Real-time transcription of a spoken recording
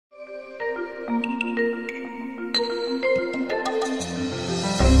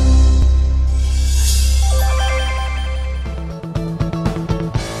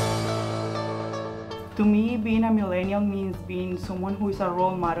means someone who is a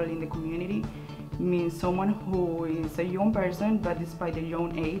role model in the community, means someone who is a young person but despite their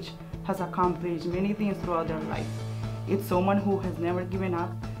young age has accomplished many things throughout their life. It's someone who has never given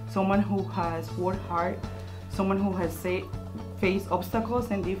up, someone who has worked hard, someone who has faced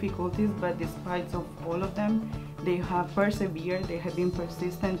obstacles and difficulties, but despite of all of them, they have persevered, they have been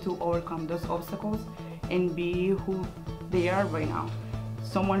persistent to overcome those obstacles and be who they are right now.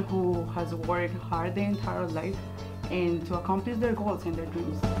 Someone who has worked hard their entire life and to accomplish their goals and their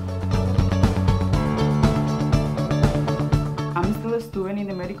dreams. I'm still a student in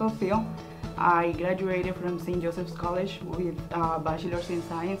the medical field. I graduated from St. Joseph's College with a bachelor's in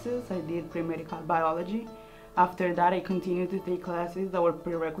sciences. I did pre-medical biology. After that, I continued to take classes that were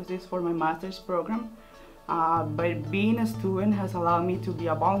prerequisites for my master's program. But being a student has allowed me to be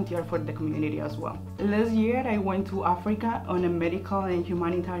a volunteer for the community as well. Last year, I went to Africa on a medical and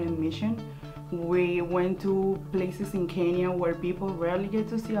humanitarian mission. We went to places in Kenya where people rarely get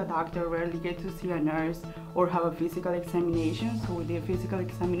to see a doctor, rarely get to see a nurse, or have a physical examination. So we did physical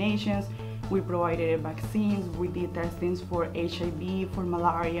examinations, we provided vaccines, we did testings for HIV, for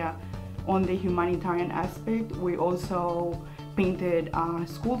malaria. On the humanitarian aspect, we also painted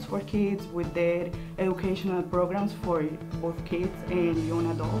schools for kids. We did educational programs for both kids and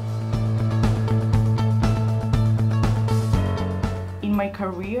young adults. In my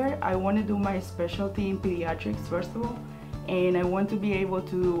career, I want to do my specialty in pediatrics first of all, and I want to be able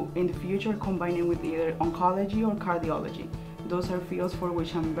to, in the future, combine it with either oncology or cardiology. Those are fields for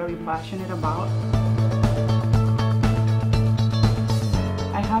which I'm very passionate about.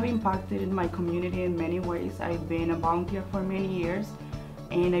 I have impacted my community in many ways. I've been a volunteer for many years,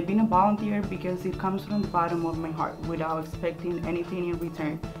 and I've been a volunteer because it comes from the bottom of my heart without expecting anything in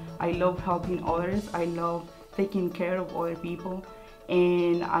return. I love helping others, I love taking care of other people,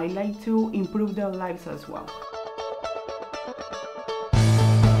 and I like to improve their lives as well.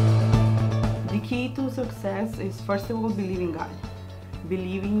 The key to success is, first of all, believe in God.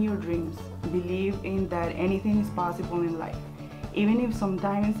 Believe in your dreams. Believe in that anything is possible in life. Even if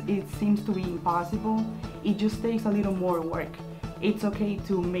sometimes it seems to be impossible, it just takes a little more work. It's okay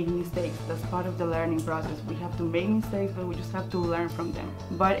to make mistakes. That's part of the learning process. We have to make mistakes, but we just have to learn from them.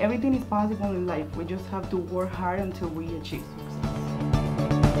 But everything is possible in life. We just have to work hard until we achieve success.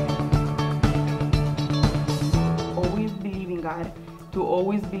 Always believe in God, to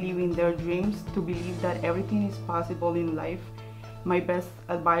always believe in their dreams, to believe that everything is possible in life. My best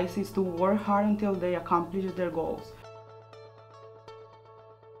advice is to work hard until they accomplish their goals.